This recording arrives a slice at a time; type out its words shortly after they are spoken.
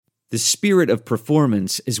The spirit of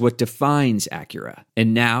performance is what defines Acura.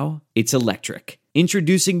 And now, it's electric.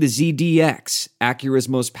 Introducing the ZDX, Acura's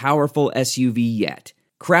most powerful SUV yet.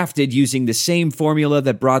 Crafted using the same formula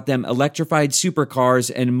that brought them electrified supercars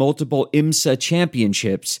and multiple IMSA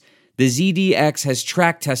championships, the ZDX has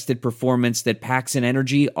track-tested performance that packs an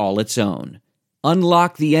energy all its own.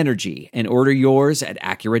 Unlock the energy and order yours at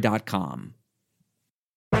Acura.com.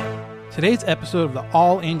 Today's episode of the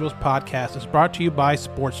All Angels podcast is brought to you by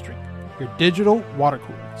SportsDrink, your digital water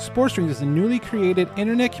cooler. SportsDrink is a newly created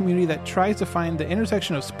internet community that tries to find the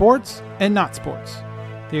intersection of sports and not sports.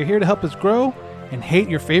 They are here to help us grow and hate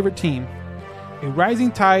your favorite team. A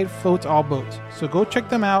rising tide floats all boats, so go check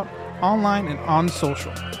them out online and on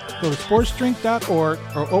social. Go to sportsdrink.org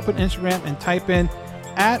or open Instagram and type in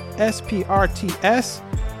 @SPRTSDRNK,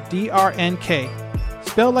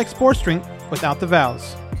 spelled like sports drink without the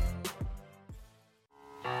vowels.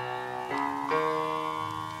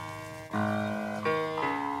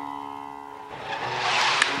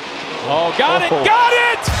 Oh, got it!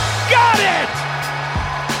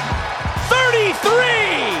 33!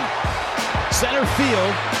 Center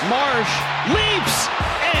field, Marsh leaps,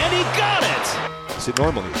 and he got it! Is it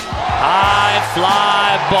normally? High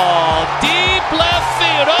fly ball, deep left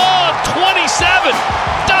field. Oh, 27!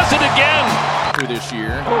 Does it again! For this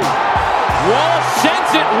year. Wallace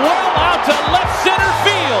sends it well out to left center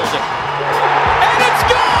field. And it's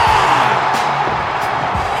gone!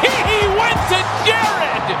 He went to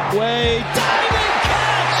Jared! Way diving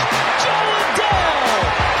catch! Joe Adele!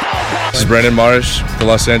 How about This is Brendan Marsh, the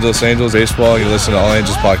Los Angeles Angels baseball. You listen to All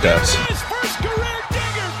Angels podcast. his first career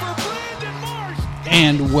digger for Brandon Marsh?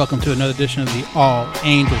 And welcome to another edition of the All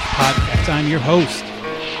Angels podcast. I'm your host,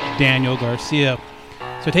 Daniel Garcia.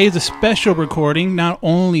 So today is a special recording. Not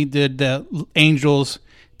only did the Angels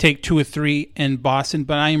take 2-3 in Boston,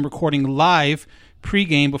 but I am recording live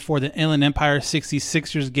pregame before the Inland Empire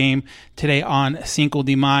 66ers game today on Cinco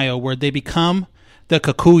de Mayo, where they become the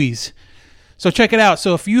Cucuys. So check it out.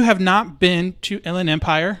 So if you have not been to Inland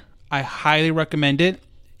Empire, I highly recommend it.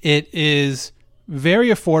 It is very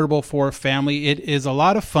affordable for a family. It is a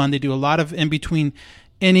lot of fun. They do a lot of in-between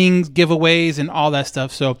innings, giveaways, and all that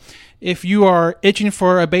stuff. So if you are itching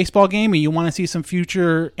for a baseball game and you want to see some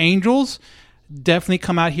future Angels, definitely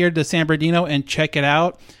come out here to San Bernardino and check it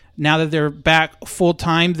out. Now that they're back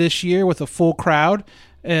full-time this year with a full crowd,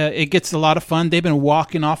 it gets a lot of fun. They've been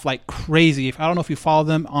walking off like crazy. I don't know if you follow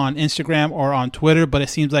them on Instagram or on Twitter, but it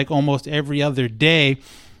seems like almost every other day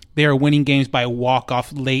they are winning games by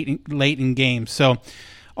walk-off late in games. So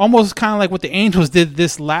almost kind of like what the Angels did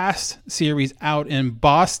this last series out in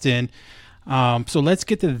Boston. So let's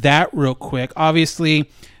get to that real quick.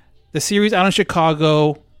 Obviously, the series out in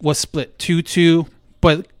Chicago was split 2-2,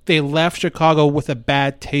 but they left Chicago with a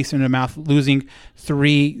bad taste in their mouth, losing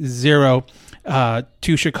 3-0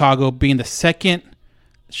 to Chicago, being the second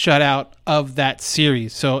shutout of that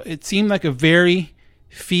series. So it seemed like a very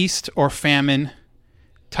feast or famine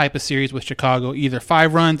type of series with Chicago. Either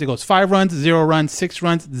 5 runs, it goes 5 runs, 0 runs, 6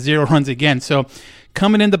 runs, 0 runs again. So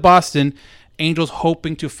coming into Boston, Angels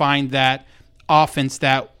hoping to find that offense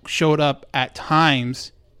that showed up at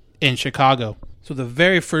times in Chicago. So the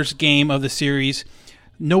very first game of the series,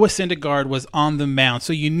 Noah Syndergaard was on the mound.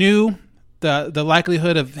 So you knew the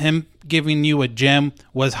likelihood of him giving you a gem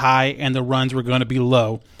was high and the runs were going to be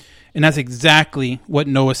low. And that's exactly what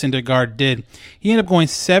Noah Syndergaard did. He ended up going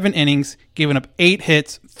 7 innings, giving up 8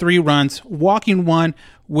 hits, 3 runs, walking 1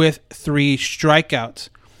 with 3 strikeouts.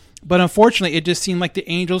 But unfortunately, it just seemed like the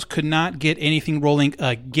Angels could not get anything rolling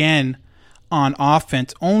again on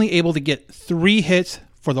offense. Only able to get 3 hits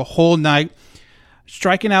for the whole night,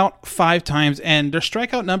 striking out 5 times. And their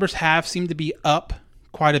strikeout numbers have seemed to be up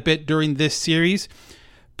quite a bit during this series.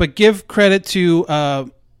 But give credit to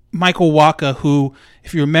Michael Wacha, who,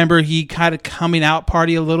 if you remember, he kind of coming out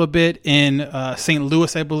party a little bit in St.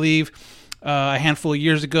 Louis, I believe, a handful of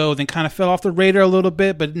years ago, then kind of fell off the radar a little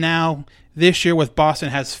bit. But now this year with Boston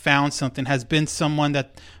has found something, has been someone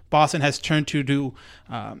that Boston has turned to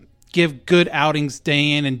give good outings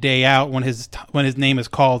day in and day out when his name is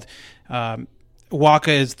called. Wacha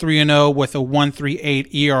is 3-0 with a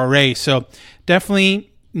 1.38 ERA. So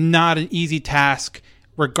definitely not an easy task,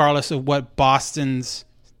 regardless of what Boston's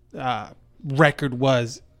record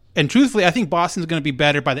was. And truthfully, I think Boston's going to be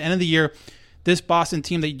better by the end of the year. This Boston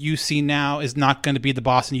team that you see now is not going to be the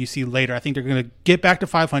Boston you see later. I think they're going to get back to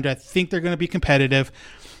 500. I think they're going to be competitive.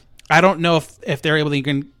 I don't know if they're able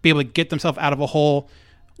to get themselves out of a hole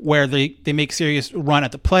where they make serious run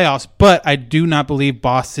at the playoffs, but I do not believe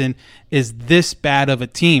Boston is this bad of a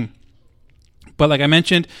team. But like I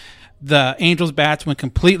mentioned, the Angels bats went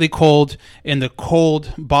completely cold in the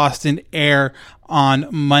cold Boston air on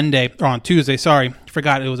Tuesday. Sorry,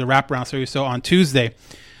 forgot it was a wraparound series, so on Tuesday.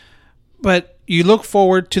 But you look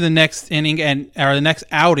forward to the next inning or the next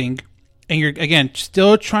outing, and you're again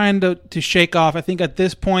still trying to shake off. I think at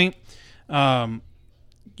this point,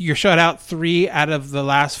 you're shut out 3 out of the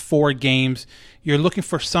last 4 games. You're looking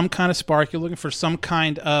for some kind of spark. You're looking for some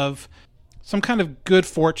kind of good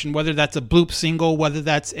fortune, whether that's a bloop single, whether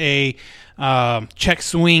that's a check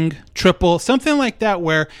swing triple, something like that,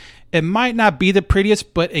 where it might not be the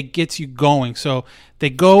prettiest, but it gets you going. So they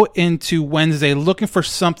go into Wednesday looking for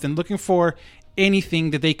something, looking for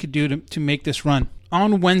anything that they could do to make this run.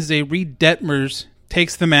 On Wednesday, Reed Detmers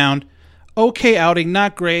takes the mound. Okay outing,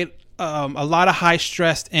 not great. A lot of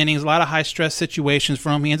high-stressed innings, a lot of high-stress situations for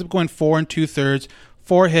him. He ends up going 4 2/3,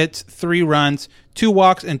 4 hits, 3 runs, 2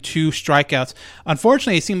 walks, and 2 strikeouts.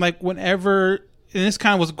 Unfortunately, it seemed like whenever, and this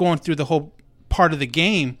kind of was going through the whole part of the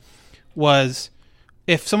game, was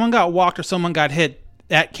if someone got walked or someone got hit,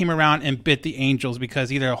 that came around and bit the Angels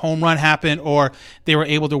because either a home run happened or they were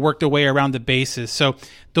able to work their way around the bases. So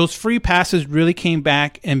those free passes really came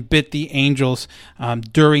back and bit the Angels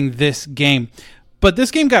during this game. But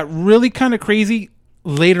this game got really kind of crazy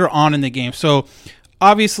later on in the game. So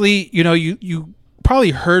obviously, you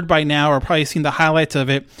probably heard by now or probably seen the highlights of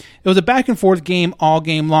it. It was a back and forth game all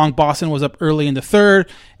game long. Boston was up early in the 3rd.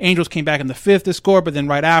 Angels came back in the 5th to score, but then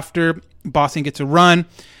right after, Boston gets a run.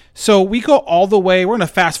 So we go all the way. We're going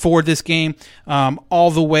to fast forward this game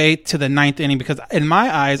all the way to the 9th inning because in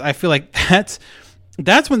my eyes, I feel like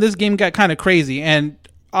that's when this game got kind of crazy. And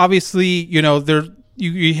obviously,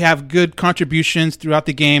 you have good contributions throughout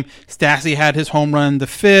the game. Stassi had his home run in the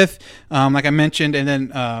 5th, like I mentioned, and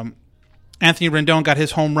then Anthony Rendon got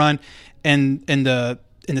his home run in the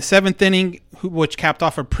 7th inning, which capped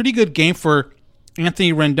off a pretty good game for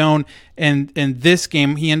Anthony Rendon. And in this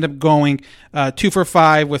game, he ended up going 2 for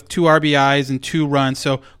 5 with 2 RBIs and 2 runs.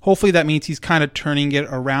 So hopefully that means he's kind of turning it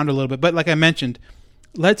around a little bit. But like I mentioned,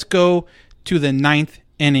 let's go to the 9th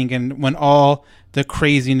inning and when all the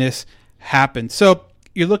craziness happened. So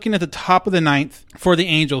you're looking at the top of the 9th for the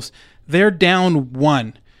Angels. They're down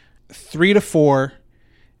 1, 3-4,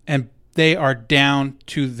 and they are down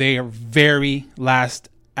to their very last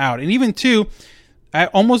out. And even 2,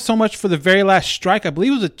 almost so much for the very last strike. I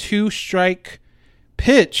believe it was a 2-strike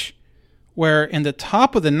pitch where in the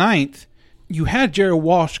top of the 9th, you had Jared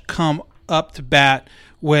Walsh come up to bat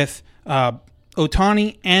with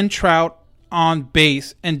Ohtani and Trout on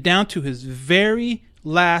base and down to his very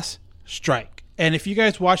last strike. And if you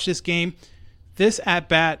guys watch this game, this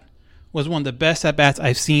at-bat was one of the best at-bats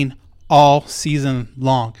I've seen all season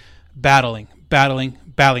long. Battling,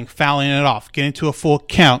 fouling it off, getting to a full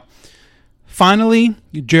count. Finally,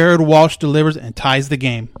 Jared Walsh delivers and ties the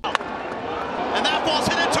game. And that ball's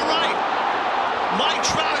hit into right. Mike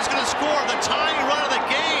Trout is going to score the tying run of the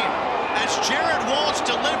game as Jared Walsh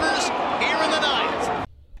delivers here in the 9th.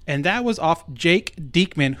 And that was off Jake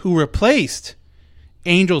Diekman, who replaced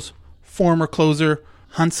Angels' former closer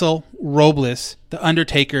Hansel Robles, the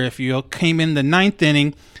Undertaker, if you will, came in the 9th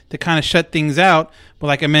inning to kind of shut things out. But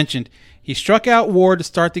like I mentioned, he struck out Ward to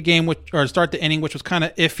start the game, start the inning, which was kind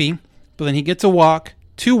of iffy. But then he gets a walk,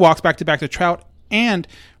 2 walks back-to-back to Trout and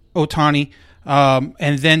Ohtani.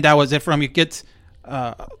 And then that was it for him. He gets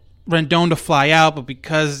Rendon to fly out, but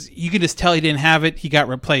because you could just tell he didn't have it, he got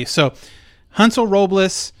replaced. So Hansel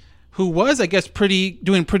Robles, who was, I guess,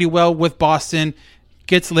 doing pretty well with Boston,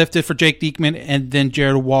 gets lifted for Jake Diekman, and then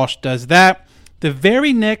Jared Walsh does that. The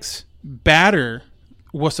very next batter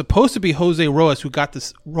was supposed to be Jose Rojas, who got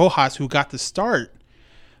the start.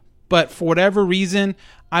 But for whatever reason,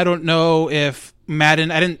 I don't know if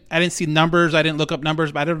Madden, I didn't see numbers, I didn't look up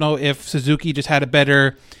numbers, but I don't know if Suzuki just had a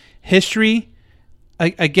better history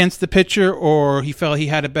against the pitcher, or he felt he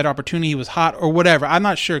had a better opportunity, he was hot, or whatever. I'm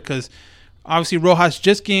not sure, because obviously Rojas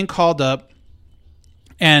just getting called up,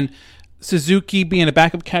 and Suzuki being a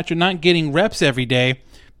backup catcher, not getting reps every day.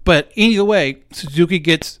 But either way, Suzuki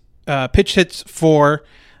gets pitch hits for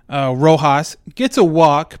Rojas, gets a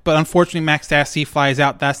walk, but unfortunately Max Stassi flies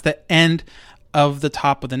out. That's the end of the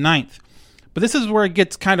top of the 9th. But this is where it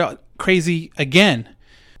gets kind of crazy again.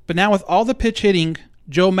 But now with all the pitch hitting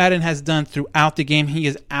Joe Madden has done throughout the game, he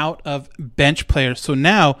is out of bench players. So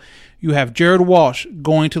now you have Jared Walsh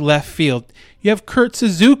going to left field. You have Kurt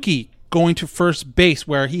Suzuki going to first base,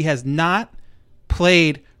 where he has not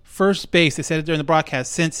played first base, they said it during the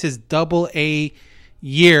broadcast, since his Double-A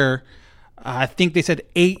year. I think they said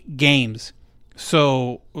 8 games.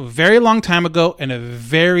 So a very long time ago and a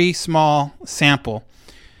very small sample.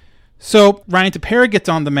 So Ryan Tepera gets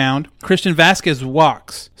on the mound. Christian Vasquez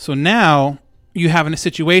walks. So now you have in a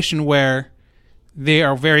situation where they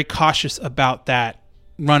are very cautious about that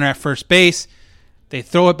runner at first base. They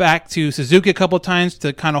throw it back to Suzuki a couple of times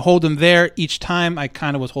to kind of hold him there. Each time I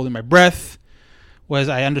kind of was holding my breath.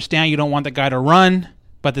 I understand you don't want the guy to run,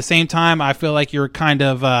 but at the same time, I feel like you're kind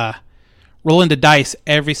of rolling the dice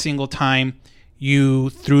every single time you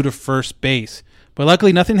threw to first base. But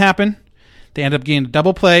luckily, nothing happened. They ended up getting a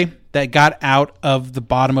double play that got out of the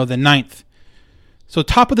bottom of the ninth. So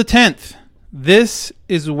top of the 10th, this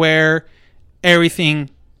is where everything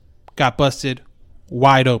got busted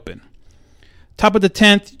wide open. Top of the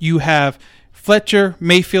 10th, you have Fletcher,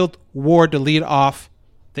 Mayfield, Ward to lead off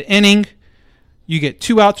the inning. You get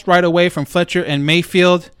 2 outs right away from Fletcher and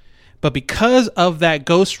Mayfield. But because of that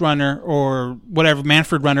ghost runner or whatever,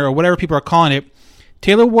 Manfred runner or whatever people are calling it,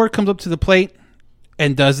 Taylor Ward comes up to the plate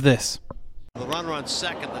and does this. The runner on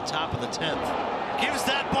second, the top of the 10th. Gives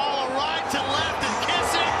that ball a ride to left and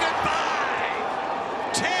kissing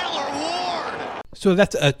goodbye. Taylor Ward. So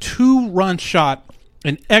that's a 2-run shot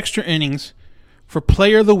in extra innings for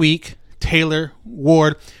Player of the Week, Taylor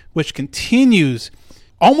Ward, which continues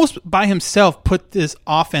almost by himself, put this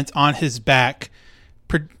offense on his back,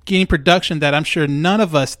 getting production that I'm sure none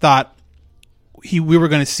of us thought we were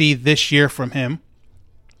going to see this year from him.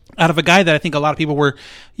 Out of a guy that I think a lot of people were,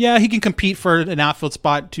 he can compete for an outfield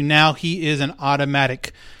spot, to now he is an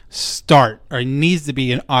automatic start, or needs to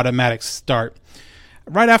be an automatic start.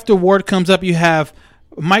 Right after Ward comes up, you have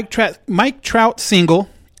Mike Trout single,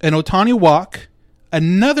 an Ohtani walk,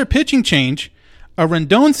 another pitching change, a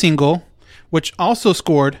Rendon single, which also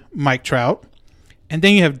scored Mike Trout. And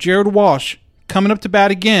then you have Jared Walsh coming up to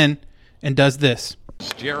bat again and does this.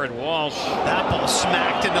 Jared Walsh. That ball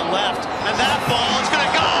smacked into left, and that ball is going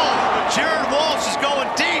to go. Jared Walsh is going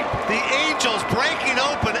deep. The Angels breaking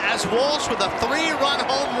open as Walsh with a 3-run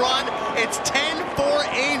home run. It's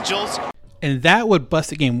 10-4 Angels. And that would bust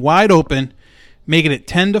the game wide open, making it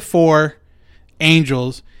 10-4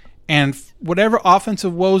 Angels. And whatever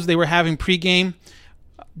offensive woes they were having pregame,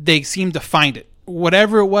 they seemed to find it.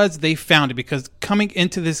 Whatever it was, they found it, because coming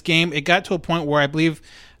into this game, it got to a point where I believe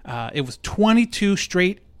it was 22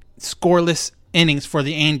 straight scoreless innings for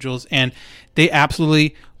the Angels, and they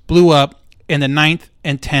absolutely blew up in the 9th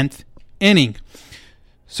and 10th inning.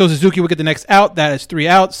 So Suzuki will get the next out. That is 3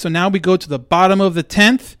 outs. So now we go to the bottom of the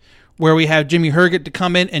 10th, where we have Jimmy Herget to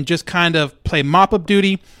come in and just kind of play mop-up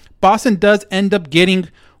duty. Boston does end up getting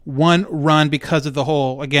 1 run because of the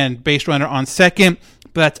whole, again, base runner on second,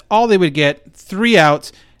 but that's all they would get. 3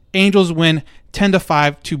 outs. Angels win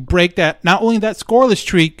 10-5 to break that, not only that scoreless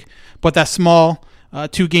streak, but that small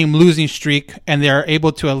 2-game losing streak, and they are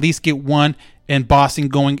able to at least get 1 in Boston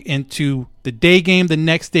going into the day game the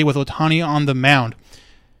next day with Ohtani on the mound.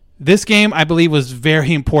 This game, I believe, was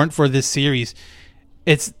very important for this series.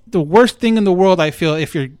 It's the worst thing in the world, I feel,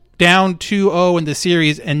 if you're down 2-0 in the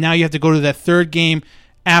series and now you have to go to that third game,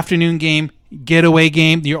 afternoon game, getaway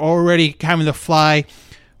game. You're already having to fly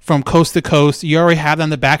from coast to coast. You already have that in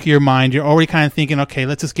the back of your mind. You're already kind of thinking, okay,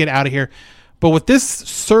 let's just get out of here. But with this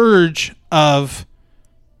surge of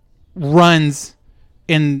runs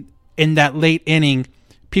in that late inning,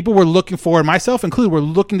 people were looking forward, myself included, were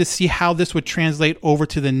looking to see how this would translate over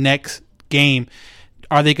to the next game.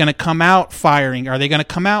 Are they going to come out firing? Are they going to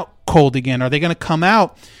come out cold again? Are they going to come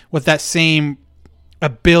out with that same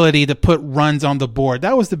ability to put runs on the board?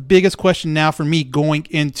 That was the biggest question now for me going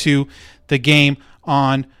into the game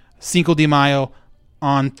on Cinco de Mayo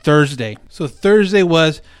on Thursday. So Thursday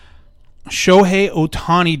was Shohei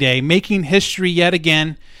Ohtani Day, making history yet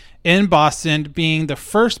again in Boston, being the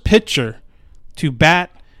first pitcher to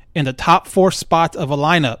bat in the top 4 spots of a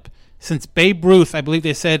lineup since Babe Ruth, I believe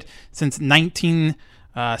they said since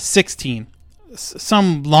 1916.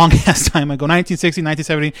 Some long-ass time ago, 1960,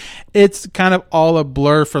 1970. It's kind of all a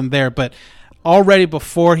blur from there, but already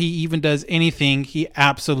before he even does anything, he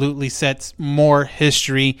absolutely sets more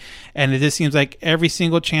history, and it just seems like every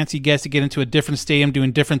single chance he gets to get into a different stadium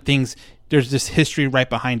doing different things, there's this history right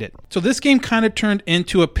behind it. So this game kind of turned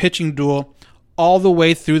into a pitching duel all the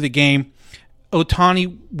way through the game.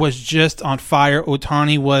 Ohtani was just on fire.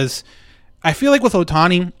 I feel like with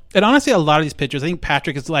Ohtani, and honestly, a lot of these pitchers, I think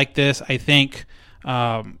Patrick is like this. I think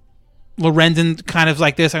Lorenzen kind of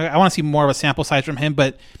like this. I want to see more of a sample size from him,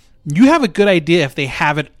 but you have a good idea if they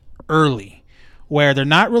have it early, where they're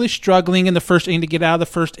not really struggling in the first inning to get out of the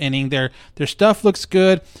first inning. Their stuff looks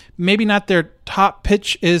good. Maybe not their top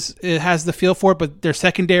pitch has the feel for it, but their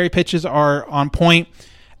secondary pitches are on point.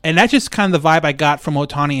 And that's just kind of the vibe I got from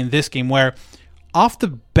Ohtani in this game, where off the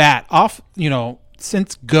bat,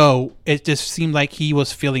 since go, it just seemed like he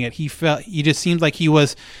was feeling it. He just seemed like he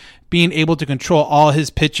was being able to control all his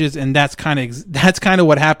pitches, and that's kind of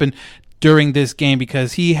what happened during this game,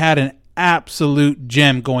 because he had an absolute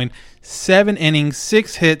gem going 7 innings,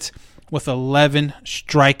 6 hits with 11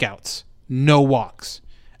 strikeouts, no walks.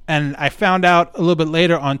 And I found out a little bit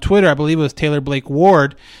later on Twitter, I believe it was Taylor Blake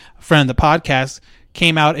Ward, a friend of the podcast,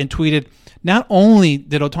 came out and tweeted, not only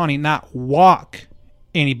did Ohtani not walk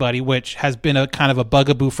anybody, which has been a kind of a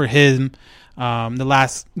bugaboo for him the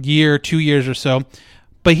last year, 2 years or so,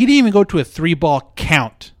 but he didn't even go to a 3-ball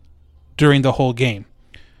count during the whole game.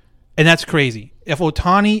 And that's crazy. If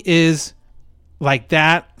Ohtani is like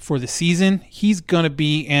that for the season, he's going to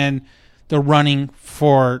be in the running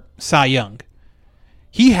for Cy Young.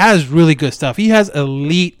 He has really good stuff. He has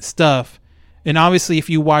elite stuff. And obviously, if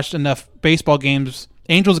you watched enough baseball games,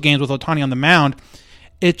 Angels games with Ohtani on the mound,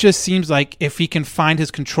 it just seems like if he can find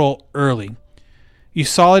his control early. You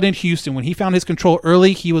saw it in Houston. When he found his control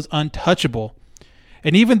early, he was untouchable.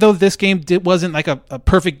 And even though this game wasn't like a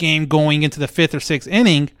perfect game going into the 5th or 6th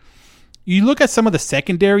inning, you look at some of the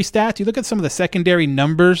secondary stats, you look at some of the secondary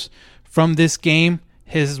numbers from this game,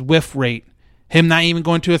 his whiff rate, him not even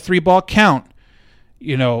going to a 3-ball count,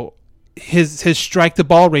 his strike to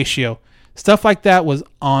ball ratio, stuff like that was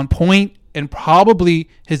on point, and probably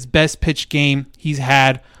his best pitch game he's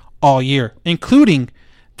had all year, including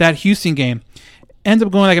that Houston game. Ends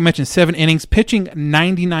up going, like I mentioned, 7 innings, pitching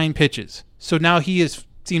 99 pitches. So now he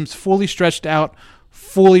seems fully stretched out,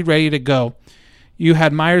 fully ready to go. You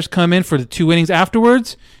had Myers come in for the 2 innings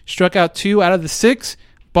afterwards, struck out 2 out of the 6,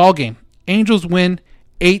 ball game. Angels win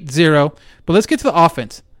 8-0. But let's get to the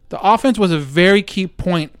offense. The offense was a very key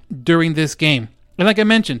point during this game. And like I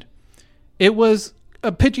mentioned, it was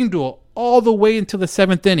a pitching duel all the way until the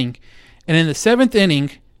 7th inning. And in the 7th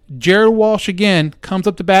inning, Jared Walsh again comes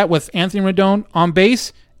up to bat with Anthony Rendon on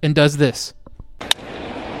base and does this.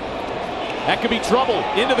 That could be trouble.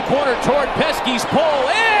 Into the corner toward Pesky's pull.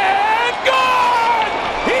 And gone!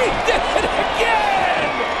 He did it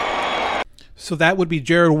again! So that would be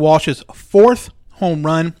Jared Walsh's 4th home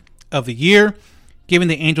run of the year, giving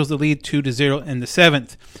the Angels the lead 2-0 in the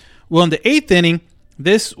 7th. Well, in the 8th inning,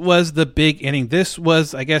 this was the big inning. This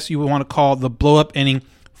was, I guess you would want to call the blow-up inning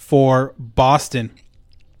for Boston.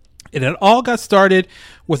 It had all got started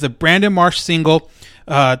with a Brandon Marsh single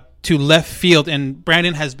to left field, and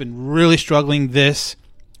Brandon has been really struggling this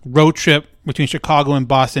road trip between Chicago and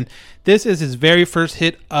Boston. This is his very first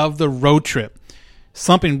hit of the road trip.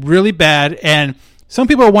 Something really bad, and some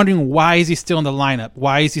people are wondering, why is he still in the lineup?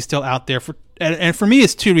 Why is he still out there? And for me,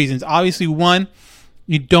 it's 2 reasons. Obviously, one,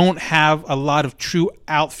 you don't have a lot of true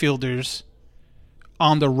outfielders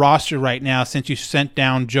on the roster right now since you sent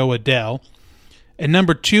down Joe Adell. And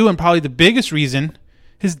number 2, and probably the biggest reason,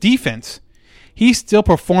 his defense. He still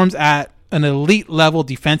performs at an elite level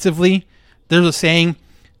defensively. There's a saying,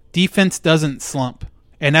 defense doesn't slump.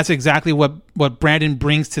 And that's exactly what Brandon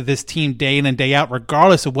brings to this team day in and day out,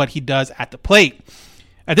 regardless of what he does at the plate.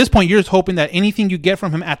 At this point, you're just hoping that anything you get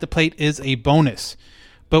from him at the plate is a bonus.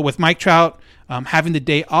 But with Mike Trout having the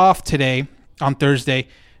day off today on Thursday,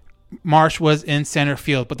 Marsh was in center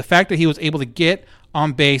field. But the fact that he was able to get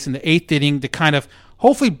on base in the 8th inning to kind of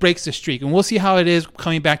hopefully breaks the streak. And we'll see how it is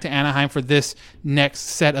coming back to Anaheim for this next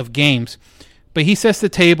set of games. But he sets the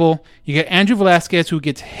table. You get Andrew Velazquez, who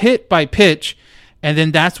gets hit by pitch. And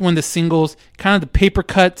then that's when the singles, kind of the paper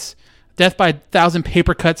cuts, death by 1,000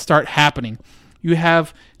 paper cuts start happening. You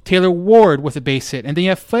have Taylor Ward with a base hit. And then you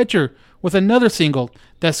have Fletcher with another single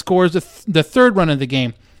that scores the 3rd run of the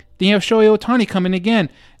game. Then you have Shohei Ohtani come in again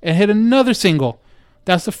and hit another single.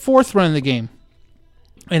 That's the 4th run of the game.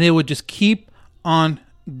 And it would just keep on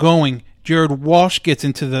going. Jared Walsh gets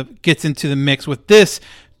into the mix with this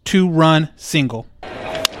 2-run single.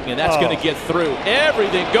 And that's going to get through.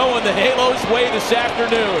 Everything going the Halos' way this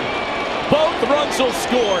afternoon. Both runs will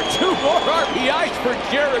score. 2 more RBIs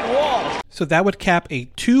for Jared Walsh. So that would cap a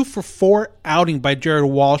 2-for-4 outing by Jared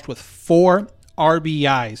Walsh with 4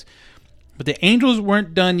 RBIs. But the Angels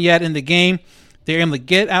weren't done yet in the game. They were able to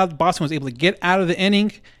get out. Boston was able to get out of the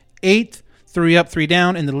inning. 8th, 3 up, 3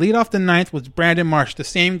 down. And the lead off the 9th was Brandon Marsh, the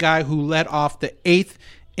same guy who led off the 8th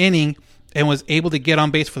inning and was able to get on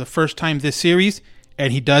base for the first time this series.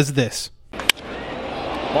 And he does this.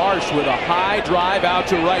 Marsh with a high drive out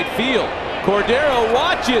to right field. Cordero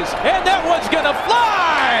watches, and that one's going to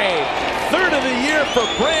fly! 3rd of the year for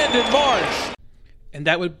Brandon Marsh. And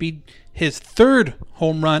that would be his 3rd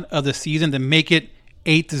home run of the season to make it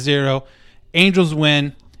 8-0. Angels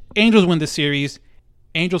win. Angels win the series.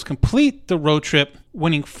 Angels complete the road trip,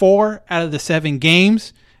 winning 4 out of the 7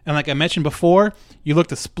 games. And like I mentioned before, you look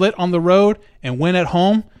to split on the road and win at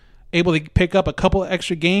home, able to pick up a couple of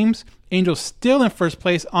extra games. Angels still in first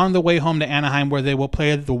place on the way home to Anaheim, where they will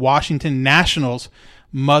play the Washington Nationals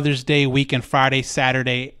Mother's Day weekend, Friday,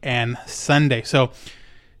 Saturday, and Sunday. So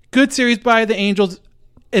good series by the Angels.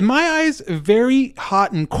 In my eyes, very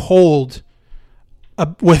hot and cold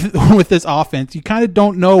with this offense. You kind of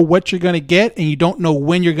don't know what you're going to get, and you don't know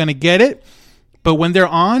when you're going to get it. But when they're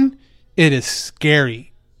on, it is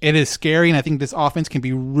scary. It is scary, and I think this offense can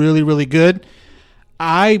be really, really good.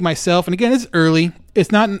 I, myself, and again, it's early.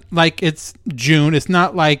 It's not like it's June. It's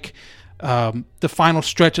not like the final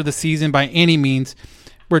stretch of the season by any means.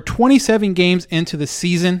 We're 27 games into the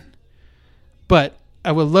season, but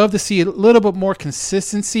I would love to see a little bit more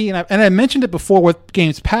consistency. And I mentioned it before with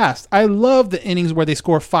games past. I love the innings where they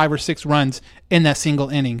score 5 or 6 runs in that single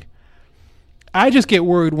inning. I just get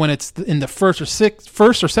worried when it's in the first or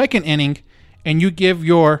second inning, and you give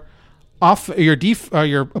your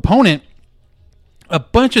opponent a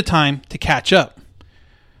bunch of time to catch up.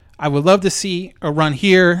 I would love to see a run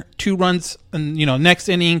here, 2 runs, and next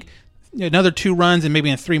inning, another 2 runs, and maybe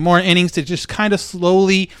in 3 more innings to just kind of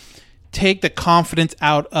slowly take the confidence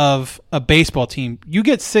out of a baseball team. You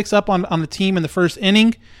get 6 up on the team in the first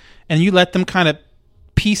inning, and you let them kind of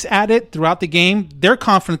piece at it throughout the game, their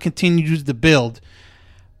confidence continues to build.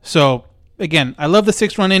 So, again, I love the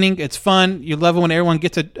 6-run inning. It's fun. You love it when everyone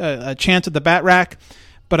gets a chance at the bat rack.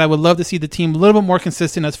 But I would love to see the team a little bit more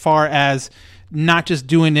consistent as far as not just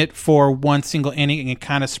doing it for one single inning, and it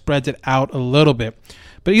kind of spreads it out a little bit.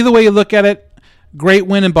 But either way you look at it, great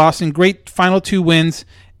win in Boston, great final 2 wins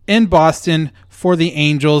in Boston for the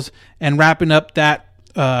Angels, and wrapping up that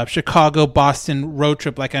Chicago-Boston road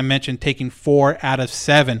trip, like I mentioned, taking 4 out of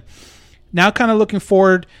 7. Now kind of looking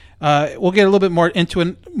forward, we'll get a little bit more into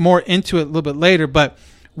it a little bit later, but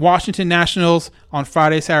Washington Nationals on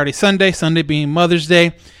Friday, Saturday, Sunday being Mother's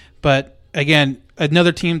Day. But again,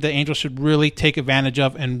 another team the Angels should really take advantage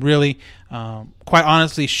of and really, quite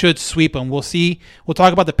honestly, should sweep them. We'll see. We'll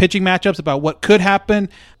talk about the pitching matchups, about what could happen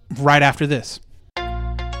right after this.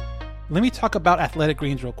 Let me talk about Athletic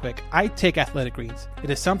Greens real quick. I take Athletic Greens. It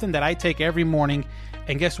is something that I take every morning.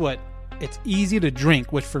 And guess what? It's easy to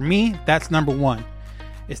drink, which for me, that's number one.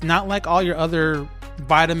 It's not like all your other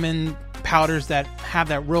vitamin powders that have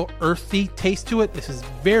that real earthy taste to it. This is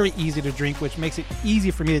very easy to drink, which makes it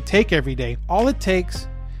easy for me to take every day. All it takes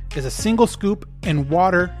is a single scoop in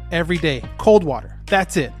water every day, cold water.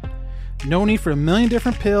 That's it. No need for a million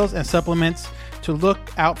different pills and supplements to look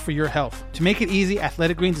out for your health. To make it easy,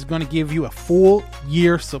 Athletic Greens is going to give you a full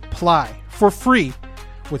year supply for free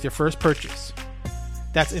with your first purchase.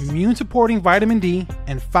 That's immune supporting vitamin D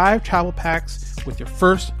and 5 travel packs with your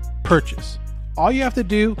first purchase. All you have to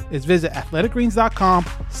do is visit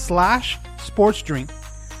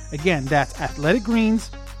athleticgreens.com/sportsdrink. Again, that's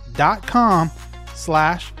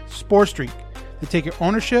athleticgreens.com/sportsdrink to take your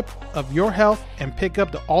ownership of your health and pick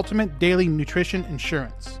up the ultimate daily nutrition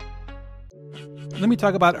insurance. Let me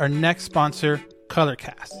talk about our next sponsor,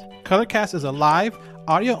 Colorcast. Colorcast is a live,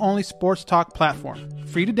 audio-only sports talk platform,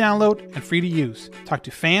 free to download and free to use. Talk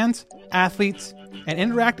to fans, athletes, and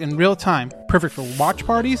interact in real time. Perfect for watch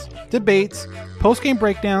parties, debates, post-game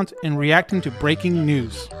breakdowns, and reacting to breaking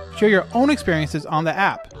news. Share your own experiences on the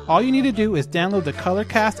app. All you need to do is download the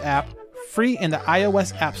Colorcast app, free in the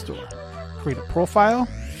iOS App Store. Create a profile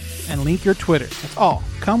and link your Twitter. That's all.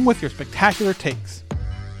 Come with your spectacular takes.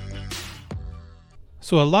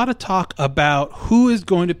 So a lot of talk about who is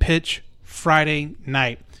going to pitch Friday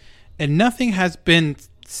night, and nothing has been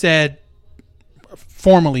said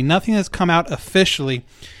formally. Nothing has come out officially.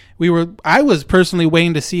 I was personally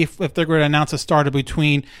waiting to see if they're going to announce a starter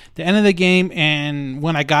between the end of the game and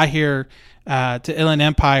when I got here to Inland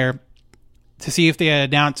Empire to see if they had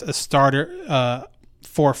announced a starter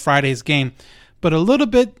for Friday's game. But a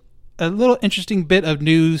little interesting bit of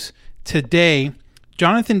news today.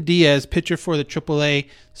 Jonathan Diaz, pitcher for the AAA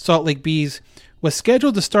Salt Lake Bees, was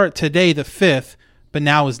scheduled to start today, the 5th, but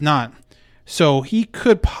now is not. So he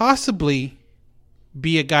could possibly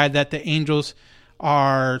be a guy that the Angels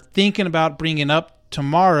are thinking about bringing up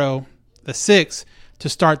tomorrow, the 6th, to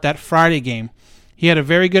start that Friday game. He had a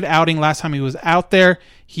very good outing last time he was out there.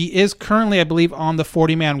 He is currently, I believe, on the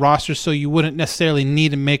 40-man roster, so you wouldn't necessarily need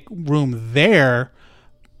to make room there,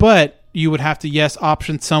 but you would have to,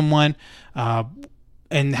 option someone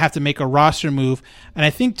and have to make a roster move. And I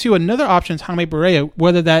think, too, another option is Jaime Barria,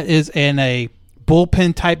 whether that is in a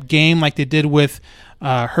bullpen-type game like they did with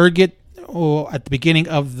Herget at the beginning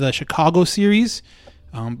of the Chicago series.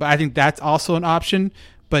 But I think that's also an option.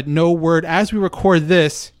 But no word, as we record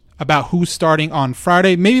this, about who's starting on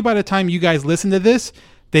Friday. Maybe by the time you guys listen to this,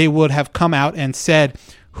 they would have come out and said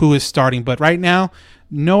who is starting. But right now,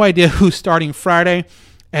 no idea who's starting Friday.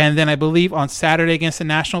 And then I believe on Saturday against the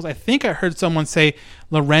Nationals, I think I heard someone say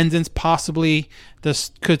Lorenzen's possibly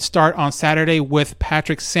could start on Saturday with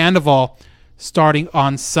Patrick Sandoval starting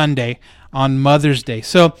on Sunday on Mother's Day.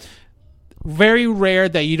 So very rare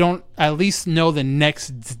that you don't at least know the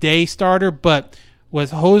next day starter, but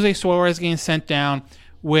with Jose Suarez getting sent down,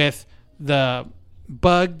 with the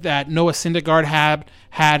bug that Noah Syndergaard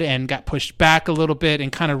had and got pushed back a little bit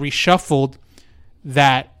and kind of reshuffled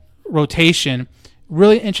that rotation,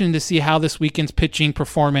 really interesting to see how this weekend's pitching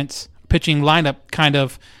lineup kind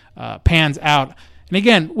of pans out. And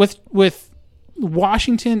again, with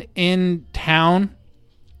Washington in town,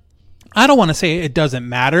 I don't want to say it doesn't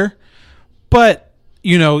matter, but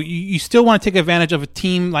you still want to take advantage of a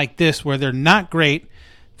team like this where they're not great.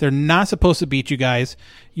 They're not supposed to beat you guys.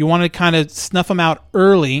 You want to kind of snuff them out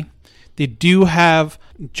early. They do have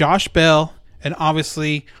Josh Bell and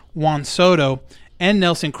obviously Juan Soto and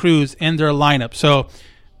Nelson Cruz in their lineup. So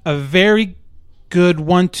a very good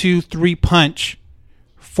 1-2-3 punch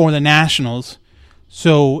for the Nationals.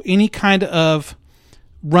 So any kind of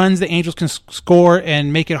runs the Angels can score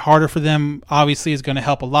and make it harder for them obviously is going to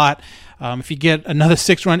help a lot. If you get another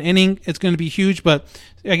 6-run inning, it's going to be huge. But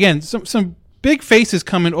again, some big faces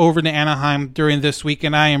coming over to Anaheim during this week,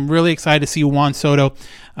 and I am really excited to see Juan Soto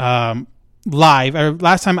live.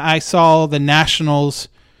 Last time I saw the Nationals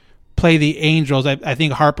play the Angels, I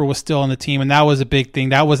think Harper was still on the team, and that was a big thing.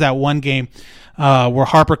 That was that one game where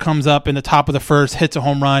Harper comes up in the top of the first, hits a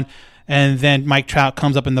home run, and then Mike Trout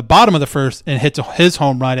comes up in the bottom of the first and hits his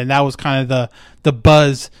home run, and that was kind of the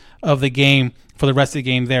buzz of the game for the rest of the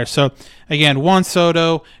game there. So, again, Juan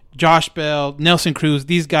Soto, Josh Bell, Nelson Cruz,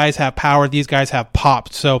 these guys have power. These guys have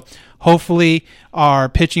pop. So hopefully our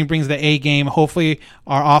pitching brings the A game. Hopefully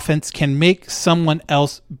our offense can make someone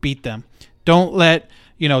else beat them. Don't let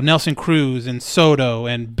Nelson Cruz and Soto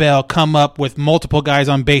and Bell come up with multiple guys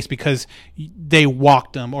on base because they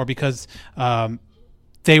walked them or because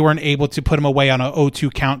they weren't able to put them away on an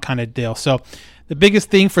 0-2 count kind of deal. So the biggest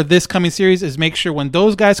thing for this coming series is make sure when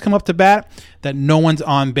those guys come up to bat that no one's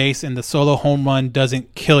on base and the solo home run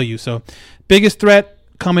doesn't kill you. So biggest threat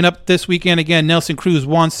coming up this weekend, again, Nelson Cruz,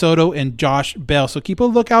 Juan Soto, and Josh Bell. So keep a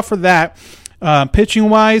lookout for that.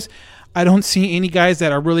 Pitching-wise, I don't see any guys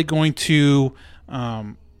that are really going to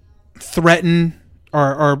threaten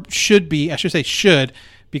or should be, I should say should,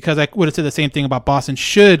 because I would have said the same thing about Boston,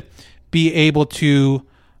 should be able to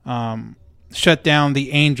shut down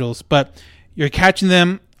the Angels. But you're catching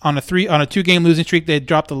them on a 2-game losing streak. They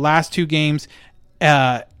dropped the last 2 games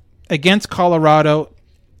against Colorado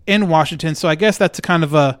in Washington. So I guess that's a kind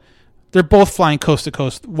of they're both flying coast to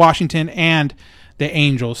coast, Washington and the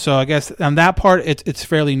Angels. So I guess on that part, it's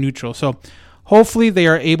fairly neutral. So hopefully they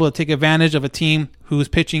are able to take advantage of a team whose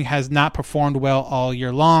pitching has not performed well all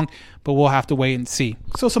year long, but we'll have to wait and see.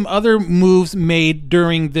 So some other moves made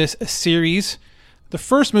during this series. The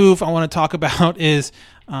first move I want to talk about is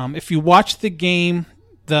if you watch the game,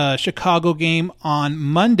 the Chicago game on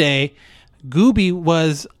Monday, Gooby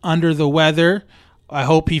was under the weather. I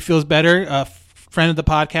hope he feels better. A friend of the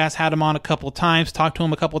podcast had him on a couple times, talked to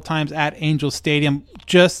him a couple times at Angels Stadium.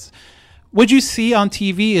 Just what you see on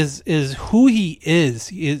TV is who he is.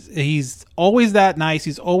 He's always that nice.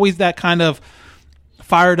 He's always that kind of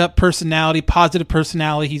fired up personality, positive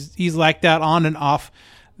personality. He's like that on and off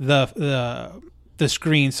the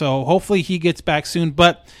screen. So hopefully he gets back soon.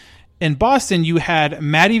 But in Boston, you had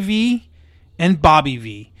Matty V and Bobby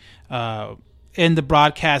V in the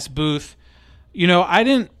broadcast booth. I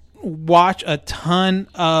didn't watch a ton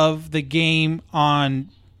of the game on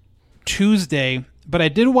Tuesday, but I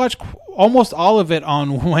did watch almost all of it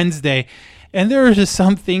on Wednesday. And there are just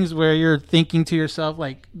some things where you're thinking to yourself,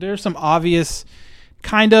 like, there's some obvious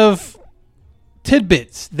kind of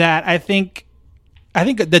tidbits that I think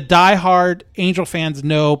the diehard Angel fans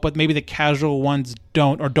know, but maybe the casual ones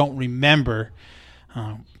don't or don't remember.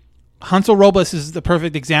 Hansel Robles is the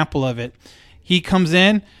perfect example of it. He comes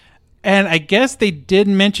in, and I guess they did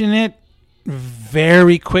mention it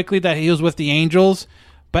very quickly that he was with the Angels,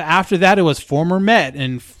 but after that it was former Met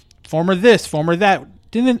and former this, former that.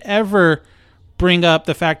 Didn't ever bring up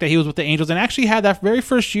the fact that he was with the Angels, and actually had that very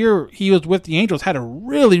first year he was with the Angels, had a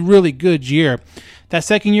really, really good year. That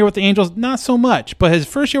second year with the Angels, not so much. But his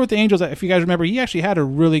first year with the Angels, if you guys remember, he actually had a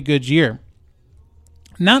really good year.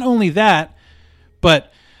 Not only that,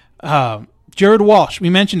 but Jared Walsh, we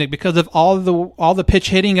mentioned it because of all the pitch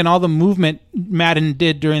hitting and all the movement Madden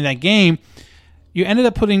did during that game. You ended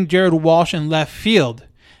up putting Jared Walsh in left field.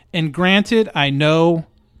 And granted, I know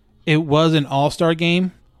it was an all-star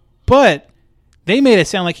game, but they made it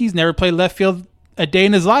sound like he's never played left field a day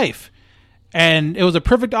in his life. And it was a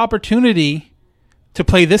perfect opportunity to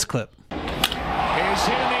play this clip. Is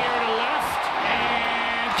hit in the air to left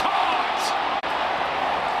and caught.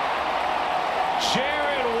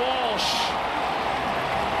 Jared Walsh.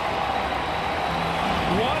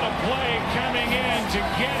 What a play coming in to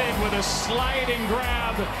get it with a sliding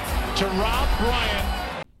grab to Rob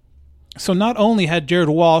Bryant. So not only had Jared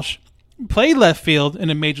Walsh played left field in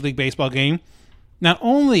a Major League Baseball game, not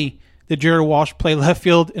only did Jared Walsh play left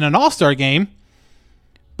field in an All-Star game,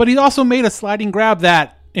 but he also made a sliding grab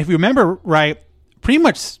that, if you remember right, pretty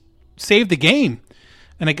much saved the game.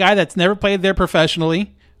 And a guy that's never played there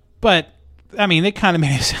professionally, but, I mean, they kind of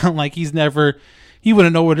made it sound like he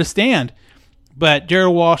wouldn't know where to stand. But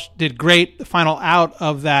Jared Walsh did great. The final out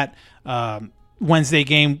of that Wednesday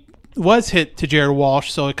game was hit to Jared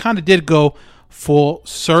Walsh, so it kind of did go full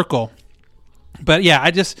circle. But yeah,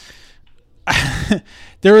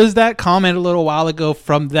 there was that comment a little while ago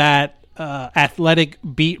from that athletic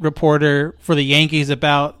beat reporter for the Yankees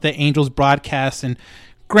about the Angels broadcast. And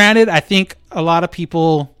granted, I think a lot of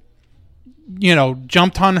people,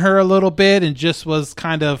 jumped on her a little bit and just was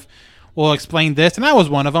kind of, well, explain this. And I was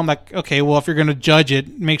one of them. Like, okay, well, if you're going to judge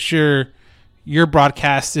it, make sure your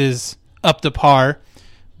broadcast is up to par.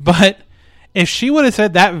 But if she would have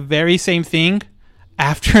said that very same thing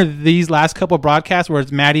after these last couple of broadcasts where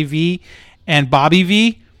it's Matty V and Bobby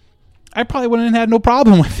V, I probably wouldn't have had no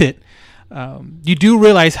problem with it. You do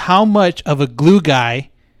realize how much of a glue guy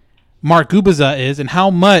Mark Gubiza is and how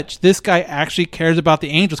much this guy actually cares about the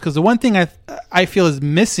Angels. Because the one thing I feel is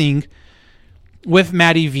missing with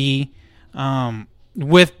Matty V,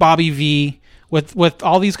 with Bobby V, with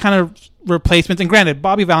all these kind of replacements. And granted,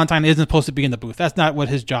 Bobby Valentine isn't supposed to be in the booth. That's not what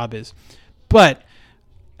his job is. But,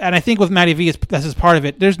 and I think with Matty V, that's just part of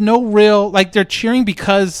it. There's no real, like, they're cheering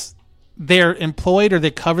because they're employed or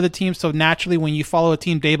they cover the team. So naturally, when you follow a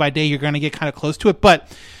team day by day, you're going to get kind of close to it.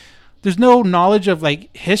 But there's no knowledge of,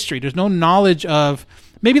 like, history. There's no knowledge of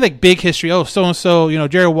maybe, like, big history. Oh, so-and-so,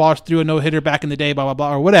 Jared Walsh threw a no-hitter back in the day, blah, blah,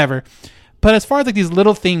 blah, or whatever. But as far as, like, these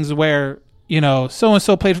little things where,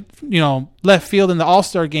 so-and-so played, left field in the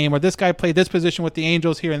All-Star game, or this guy played this position with the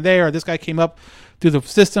Angels here and there, or this guy came up through the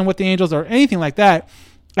system with the Angels, or anything like that,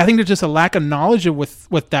 I think there's just a lack of knowledge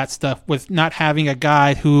with that stuff, with not having a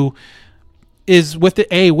guy who is with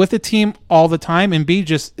the team all the time, and B,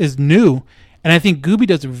 just is new. And I think Gooby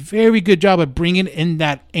does a very good job of bringing in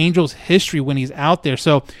that Angels history when he's out there.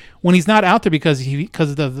 So when he's not out there because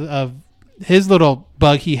of his little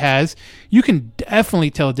bug he has, you can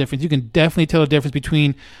definitely tell a difference. You can definitely tell a difference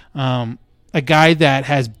between a guy that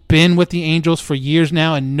has been with the Angels for years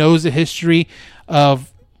now and knows the history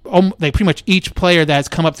of like pretty much each player that's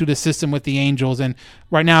come up through the system with the Angels. And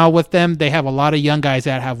right now with them, they have a lot of young guys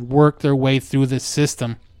that have worked their way through the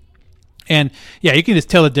system. And yeah, you can just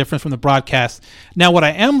tell the difference from the broadcast. Now, what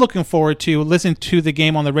I am looking forward to, listening to the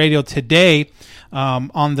game on the radio today,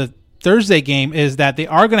 on the Thursday game, is that they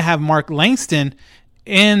are going to have Mark Langston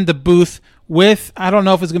in the booth with, I don't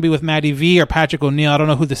know if it's going to be with Matty V or Patrick O'Neill. I don't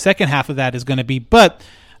know who the second half of that is going to be, but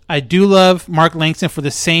I do love Mark Langston for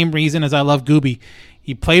the same reason as I love Gooby.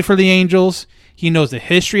 He played for the Angels. He knows the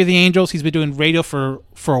history of the Angels. He's been doing radio for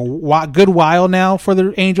a good while now for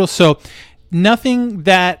the Angels. So nothing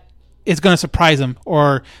that is going to surprise him,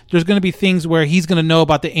 or there's going to be things where he's going to know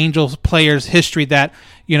about the Angels players' history that,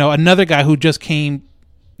 another guy who just came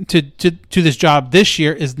to this job this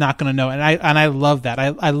year is not going to know. And I love that.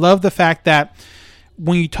 I love the fact that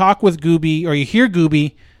when you talk with Gooby or you hear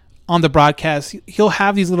Gooby on the broadcast, he'll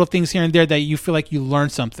have these little things here and there that you feel like you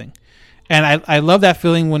learned something. And I love that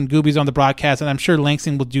feeling when Gooby's on the broadcast, and I'm sure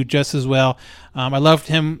Langston will do just as well. I loved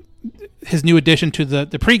his new addition to the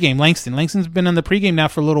pregame, Langston. Langston's been on the pregame now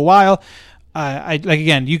for a little while.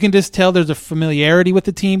 Again, you can just tell there's a familiarity with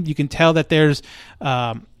the team. You can tell that there's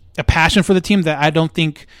a passion for the team that I don't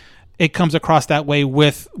think it comes across that way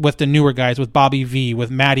with the newer guys, with Bobby V, with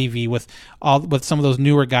Matty V, with some of those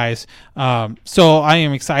newer guys. So I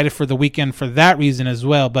am excited for the weekend for that reason as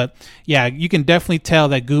well. But yeah, you can definitely tell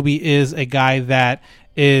that Gooby is a guy that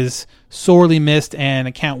is sorely missed, and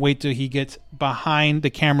I can't wait till he gets behind the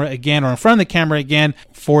camera again or in front of the camera again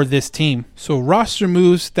for this team. So roster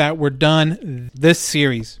moves that were done this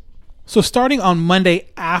series. So starting on Monday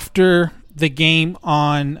after the game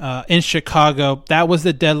in Chicago, that was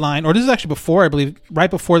the deadline, or this is actually before, I believe, right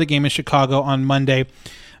before the game in Chicago on Monday.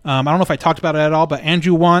 I don't know if I talked about it at all, but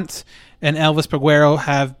Andrew Wantz and Elvis Peguero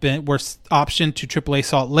were optioned to AAA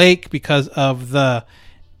Salt Lake because of the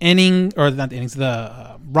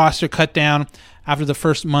roster cut down after the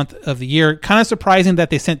first month of the year. Kind of surprising that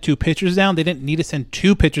they sent 2 pitchers down. They didn't need to send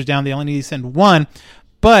 2 pitchers down. They only need to send 1,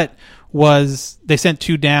 but they sent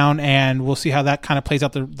 2 down, and we'll see how that kind of plays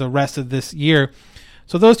out the rest of this year.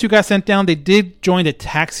 So those 2 got sent down. They did join the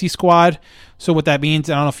taxi squad. So what that means,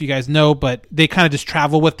 I don't know if you guys know, but they kind of just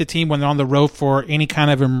travel with the team when they're on the road for any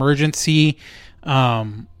kind of emergency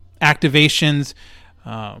activations.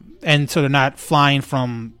 And so they're not flying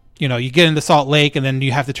from, you get into Salt Lake and then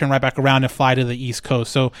you have to turn right back around and fly to the East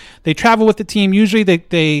Coast. So they travel with the team. Usually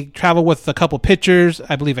they travel with a couple pitchers,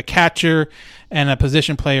 I believe a catcher and a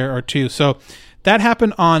position player or 2. So that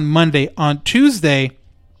happened on Monday. On Tuesday,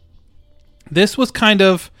 this was kind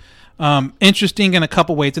of interesting in a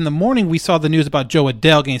couple ways. In the morning, we saw the news about Joe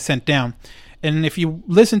Adele getting sent down. And if you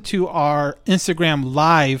listen to our Instagram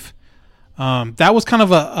live, that was kind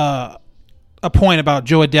of a point about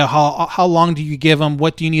Joe Adele. How long do you give him?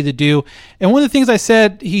 What do you need to do? And one of the things I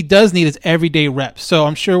said he does need is everyday reps. So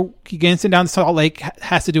I'm sure he getting sent down to Salt Lake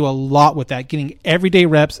has to do a lot with that, getting everyday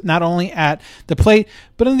reps, not only at the plate,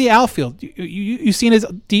 but in the outfield. You've seen his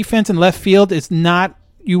defense in left field. It's not,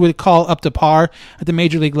 you would call up to par at the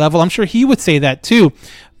major league level. I'm sure he would say that too.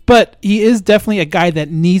 But he is definitely a guy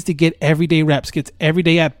that needs to get everyday reps, gets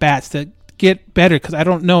everyday at-bats to get better, because I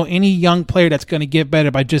don't know any young player that's going to get better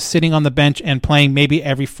by just sitting on the bench and playing maybe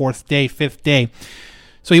every 4th day, 5th day.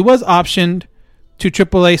 So he was optioned to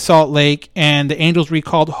AAA Salt Lake, and the Angels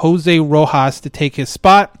recalled Jose Rojas to take his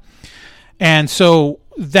spot. And so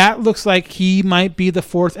that looks like he might be the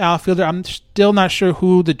 4th outfielder. I'm still not sure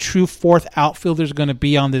who the true 4th outfielder is going to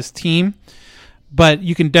be on this team, but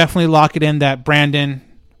you can definitely lock it in that Brandon,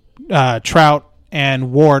 Trout,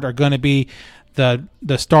 and Ward are going to be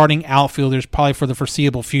the starting outfielders probably for the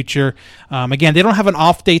foreseeable future. Again, they don't have an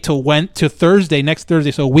off day till next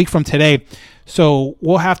Thursday, so a week from today. So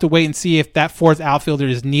we'll have to wait and see if that 4th outfielder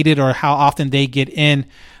is needed or how often they get in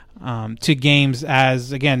to games,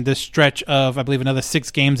 as, again, this stretch of, I believe, another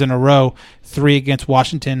 6 games in a row, 3 against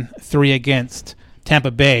Washington, 3 against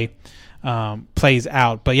Tampa Bay, plays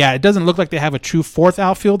out. But yeah, it doesn't look like they have a true 4th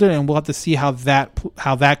outfielder, and we'll have to see how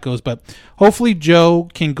that goes. But hopefully Joe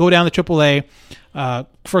can go down to AAA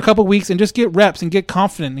for a couple weeks and just get reps and get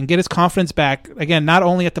confident and get his confidence back. Again, not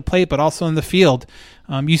only at the plate but also in the field.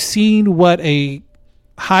 You've seen what a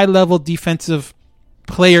high-level defensive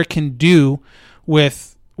player can do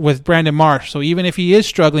with Brandon Marsh. So even if he is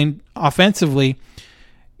struggling offensively,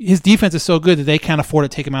 his defense is so good that they can't afford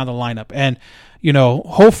to take him out of the lineup. And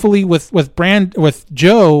hopefully with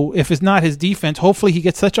Joe, if it's not his defense, hopefully he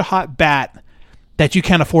gets such a hot bat that you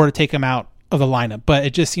can't afford to take him out of the lineup. But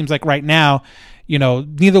it just seems like right now,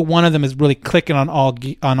 neither one of them is really clicking on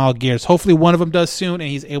all gears. Hopefully one of them does soon and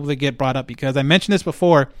he's able to get brought up, because I mentioned this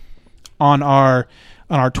before on our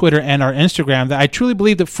Twitter and our Instagram that I truly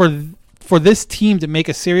believe that for this team to make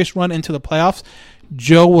a serious run into the playoffs,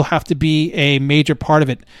 Joe will have to be a major part of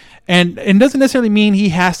it. And it doesn't necessarily mean he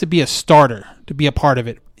has to be a starter to be a part of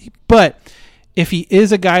it. But if he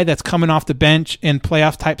is a guy that's coming off the bench in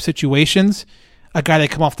playoff type situations, a guy that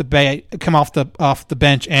come off the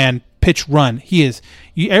bench and pitch run, he is.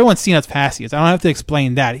 Everyone's seen how fast he is. I don't have to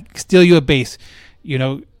explain that. He can steal you a base.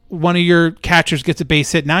 One of your catchers gets a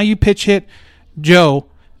base hit. Now you pitch hit Joe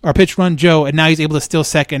or pitch run Joe, and now he's able to steal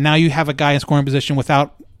second. Now you have a guy in scoring position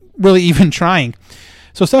without really even trying.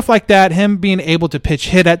 So stuff like that, him being able to pitch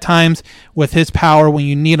hit at times with his power when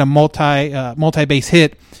you need a multi-base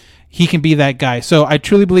hit, he can be that guy. So I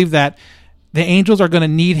truly believe that the Angels are going to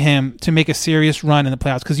need him to make a serious run in the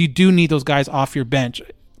playoffs, because you do need those guys off your bench.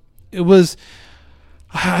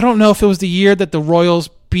 I don't know if it was the year that the Royals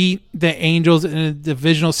beat the Angels in a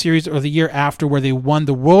divisional series or the year after where they won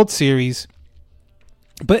the World Series,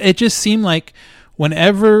 but it just seemed like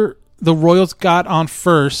whenever the Royals got on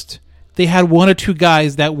first, they had 1 or 2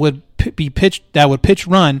 guys that would pitch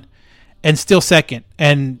run and steal second,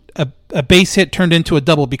 and a base hit turned into a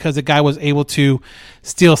double because the guy was able to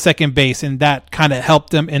steal second base, and that kind of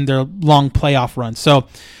helped them in their long playoff run. So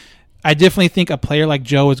I definitely think a player like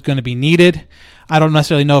Joe is going to be needed. I don't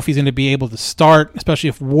necessarily know if he's going to be able to start, especially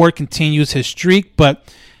if Ward continues his streak, but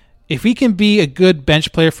if he can be a good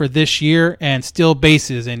bench player for this year and steal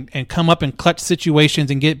bases and come up in clutch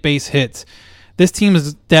situations and get base hits, this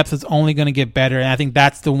team's depth is only going to get better. And I think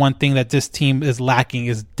that's the one thing that this team is lacking,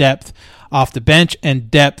 is depth off the bench and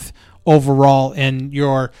depth overall. And you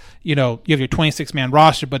have your 26-man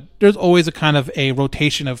roster, but there's always a kind of a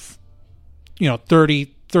rotation of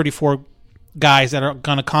 30, 34 guys that are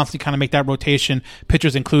going to constantly kind of make that rotation,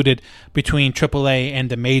 pitchers included, between AAA and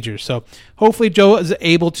the majors. So hopefully Joe is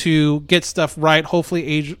able to get stuff right.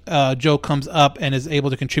 Hopefully Joe comes up and is able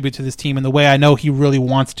to contribute to this team in the way I know he really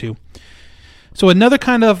wants to. So another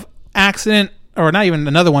kind of accident, or not even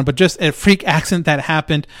another one, but just a freak accident that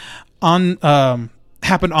happened on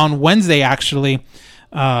Wednesday, actually.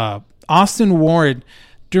 Austin Warren,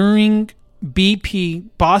 during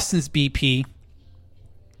Boston's BP,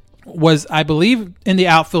 was, I believe, in the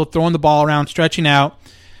outfield, throwing the ball around, stretching out.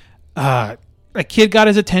 A kid got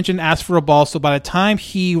his attention, asked for a ball. So by the time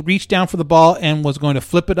he reached down for the ball and was going to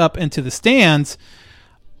flip it up into the stands,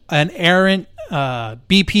 an errant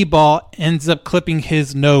BP ball ends up clipping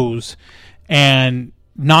his nose and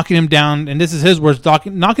knocking him down. And this is his words,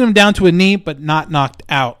 knocking him down to a knee, but not knocked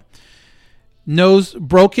out. Nose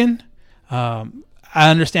broken. I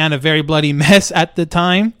understand a very bloody mess at the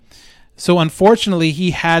time. So unfortunately,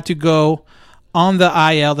 he had to go on the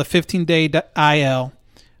IL, the 15-day IL.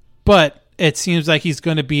 But it seems like he's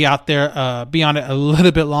going to be out there, be on it a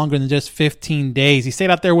little bit longer than just 15 days. He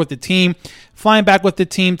stayed out there with the team, flying back with the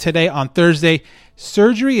team today on Thursday.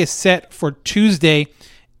 Surgery is set for Tuesday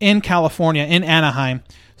in California, in Anaheim.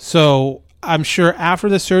 So I'm sure after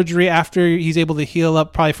the surgery, after he's able to heal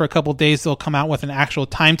up, probably for a couple of days, they'll come out with an actual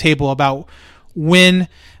timetable about when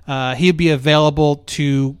he'll be available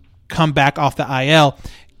to come back off the IL.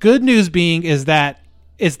 Good news being is that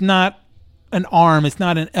it's not an arm, it's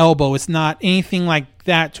not an elbow, it's not anything like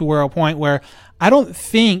that, to where a point where I don't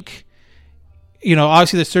think,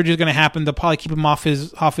 obviously the surgery is going to happen. They'll probably keep him off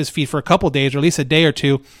his feet for a couple of days, or at least a day or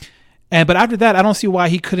two. But after that, I don't see why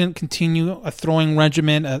he couldn't continue a throwing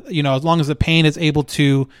regimen. As long as the pain is able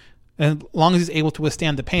to, as long as he's able to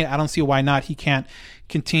withstand the pain, I don't see why not he can't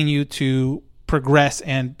continue to progress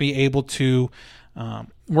and be able to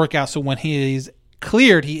work out. So when he is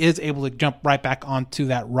cleared, he is able to jump right back onto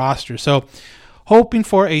that roster. So hoping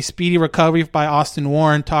for a speedy recovery by Austin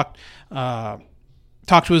Warren. Talked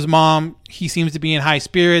to his mom. He seems to be in high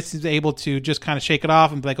spirits. He's able to just kind of shake it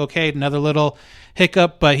off and be like, okay, another little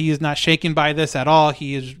hiccup, but he is not shaken by this at all.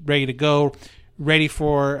 He is ready to go, ready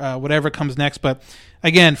for whatever comes next. But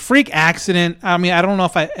again, freak accident. I mean, I don't know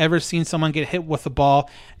if I've ever seen someone get hit with a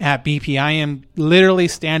ball at BP. I am literally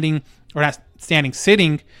sitting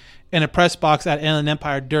in a press box at Inland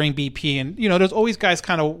Empire during BP. And, there's always guys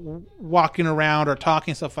kind of walking around or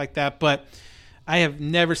talking, stuff like that. But I have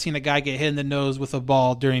never seen a guy get hit in the nose with a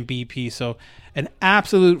ball during BP. So an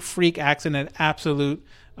absolute freak accident, an absolute,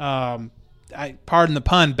 pardon the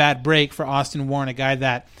pun, bad break for Austin Warren, a guy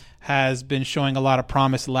that has been showing a lot of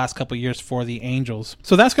promise the last couple of years for the Angels.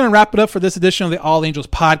 So that's going to wrap it up for this edition of the All Angels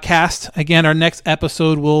podcast. Again, our next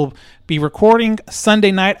episode will be recording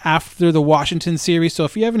Sunday night after the Washington series. So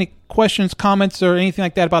if you have any questions, comments, or anything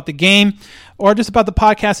like that about the game or just about the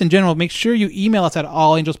podcast in general, make sure you email us at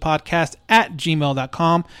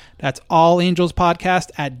allangelspodcast@gmail.com. That's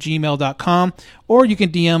allangelspodcast@gmail.com. Or you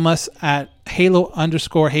can DM us at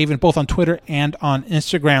Halo_Haven, both on Twitter and on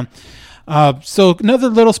Instagram. So another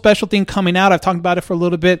little special thing coming out. I've talked about it for a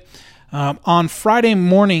little bit. On Friday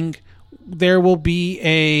morning, there will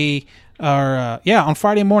be on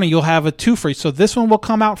Friday morning, you'll have a two for you. So this one will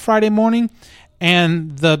come out Friday morning,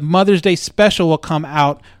 and the Mother's Day special will come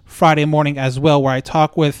out Friday morning as well, where I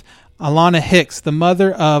talk with Alana Hicks, the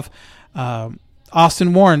mother of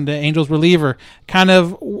Austin Warren, the Angels reliever. Kind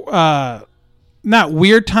of not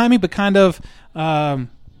weird timing, but kind of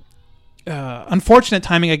unfortunate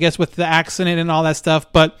timing, I guess, with the accident and all that stuff.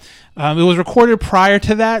 But it was recorded prior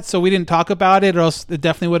to that, so we didn't talk about it, or else it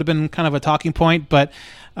definitely would have been kind of a talking point. But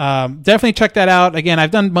definitely check that out. Again,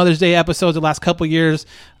 I've done Mother's Day episodes the last couple of years.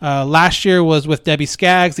 Last year was with Debbie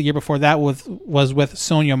Skaggs. The year before that was with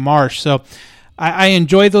Sonia Marsh. So I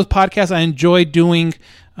enjoy those podcasts. I enjoy doing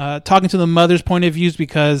talking to the mothers' point of views,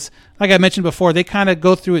 because, like I mentioned before, they kind of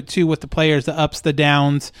go through it too with the players, the ups, the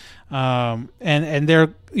downs, and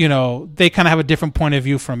they're, they kind of have a different point of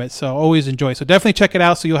view from it. So always enjoy. So definitely check it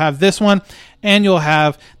out. So you'll have this one, and you'll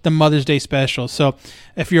have the Mother's Day special. So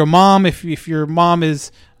if you're a mom, if your mom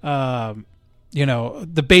is, the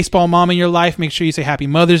baseball mom in your life, make sure you say Happy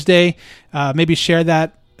Mother's Day. Maybe share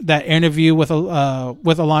that interview with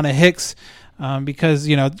Alana Hicks. Because,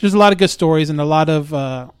 there's a lot of good stories, and a lot of,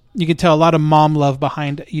 you can tell a lot of mom love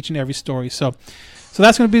behind each and every story. So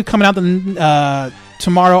that's going to be coming out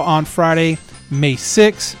tomorrow on Friday, May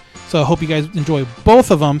 6th. So I hope you guys enjoy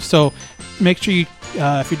both of them. So make sure you,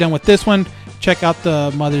 if you're done with this one, check out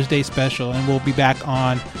the Mother's Day special, and we'll be back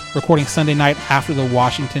on recording Sunday night after the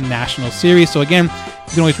Washington National Series. So again,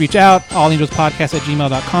 you can always reach out,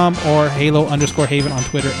 allangelspodcast@gmail.com or Halo_Haven on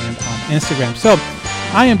Twitter and on Instagram. So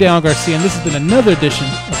I am Daniel Garcia, and this has been another edition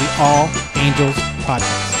of the All Angels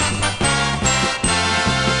podcast.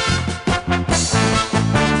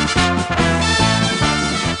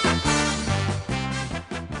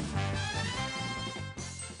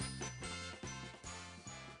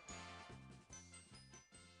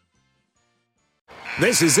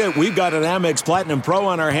 This is it. We've got an Amex Platinum Pro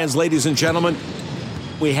on our hands, ladies and gentlemen.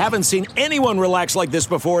 We haven't seen anyone relax like this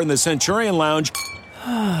before in the Centurion Lounge.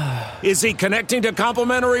 Is he connecting to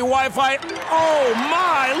complimentary Wi-Fi? Oh,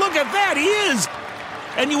 my. Look at that. He is.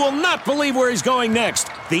 And you will not believe where he's going next.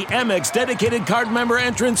 The Amex dedicated card member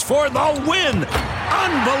entrance for the win.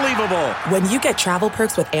 Unbelievable. When you get travel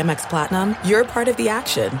perks with Amex Platinum, you're part of the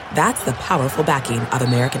action. That's the powerful backing of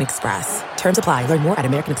American Express. Terms apply. Learn more at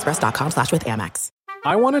americanexpress.com/withAmex.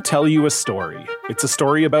 I want to tell you a story. It's a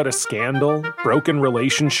story about a scandal, broken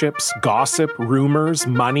relationships, gossip, rumors,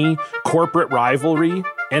 money, corporate rivalry,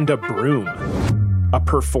 and a broom. A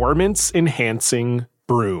performance-enhancing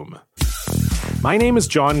broom. My name is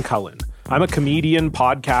John Cullen. I'm a comedian,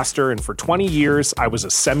 podcaster, and for 20 years, I was a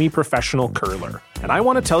semi-professional curler. And I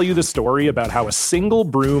want to tell you the story about how a single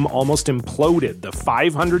broom almost imploded the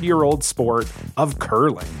 500-year-old sport of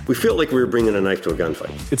curling. We felt like we were bringing a knife to a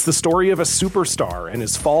gunfight. It's the story of a superstar and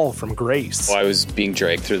his fall from grace. Well, I was being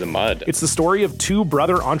dragged through the mud. It's the story of two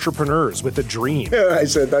brother entrepreneurs with a dream. I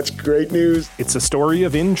said, that's great news. It's a story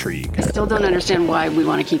of intrigue. I still don't understand why we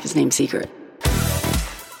want to keep his name secret.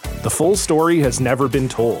 The full story has never been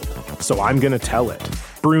told, so I'm going to tell it.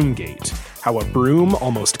 Broomgate, how a broom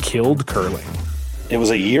almost killed curling. It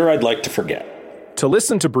was a year I'd like to forget. To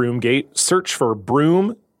listen to Broomgate, search for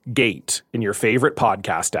Broomgate in your favorite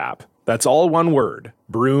podcast app. That's all one word,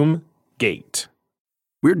 Broomgate.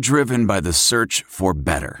 We're driven by the search for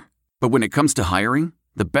better. But when it comes to hiring,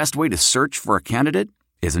 the best way to search for a candidate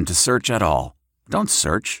isn't to search at all. Don't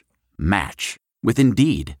search, match with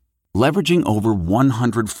Indeed. Leveraging over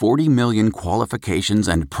 140 million qualifications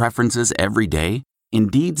and preferences every day,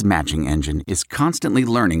 Indeed's matching engine is constantly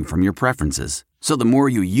learning from your preferences. So the more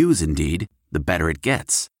you use Indeed, the better it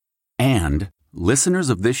gets. And listeners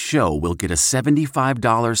of this show will get a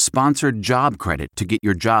 $75 sponsored job credit to get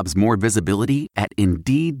your jobs more visibility at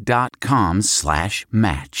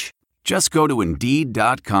Indeed.com/match. Just go to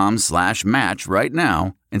Indeed.com/match right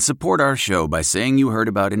now and support our show by saying you heard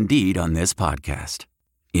about Indeed on this podcast.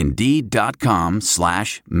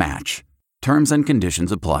 Indeed.com/match. Terms and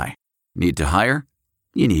conditions apply. Need to hire?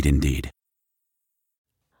 You need Indeed.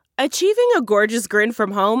 Achieving a gorgeous grin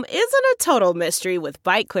from home isn't a total mystery with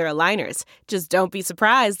Bout clear aligners. Just don't be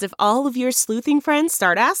surprised if all of your sleuthing friends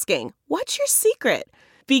start asking, "What's your secret?"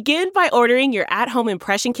 Begin by ordering your at-home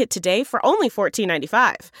impression kit today for only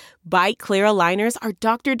 $14.95. Bout clear aligners are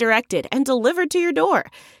doctor-directed and delivered to your door.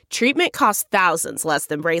 Treatment costs thousands less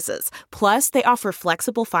than braces. Plus, they offer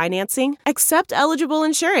flexible financing, accept eligible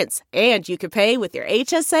insurance, and you can pay with your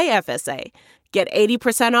HSA FSA. Get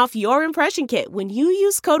 80% off your impression kit when you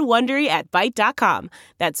use code WONDERY at Byte.com.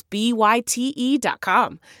 That's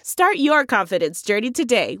BYTE.com. Start your confidence journey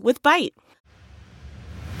today with Bout.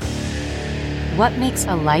 What makes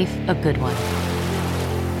a life a good one?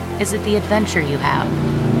 Is it the adventure you have?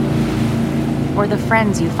 Or the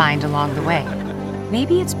friends you find along the way?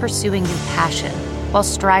 Maybe it's pursuing your passion while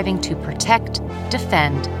striving to protect,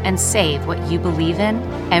 defend, and save what you believe in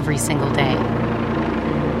every single day.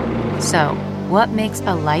 So, what makes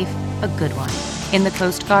a life a good one? In the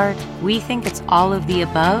Coast Guard, we think it's all of the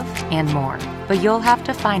above and more, but you'll have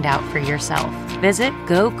to find out for yourself. Visit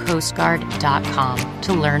GoCoastGuard.com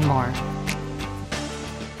to learn more.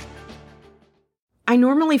 I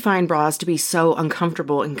normally find bras to be so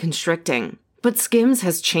uncomfortable and constricting, but Skims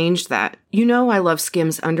has changed that. You know I love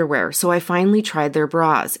Skims underwear, so I finally tried their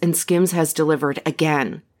bras, and Skims has delivered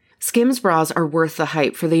again. Skims bras are worth the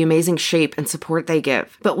hype for the amazing shape and support they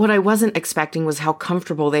give, but what I wasn't expecting was how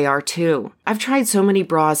comfortable they are too. I've tried so many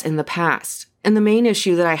bras in the past, and the main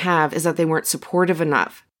issue that I have is that they weren't supportive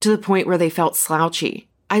enough, to the point where they felt slouchy.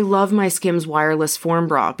 I love my Skims wireless form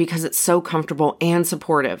bra because it's so comfortable and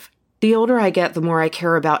supportive. The older I get, the more I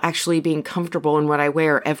care about actually being comfortable in what I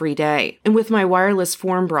wear every day. And with my wireless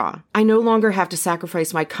form bra, I no longer have to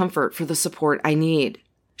sacrifice my comfort for the support I need.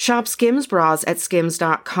 Shop Skims bras at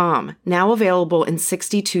skims.com, now available in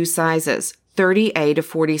 62 sizes, 30A to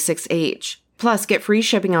 46H. Plus, get free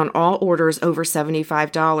shipping on all orders over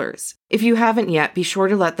 $75. If you haven't yet, be sure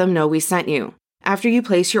to let them know we sent you. After you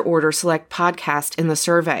place your order, select podcast in the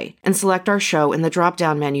survey and select our show in the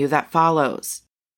drop-down menu that follows.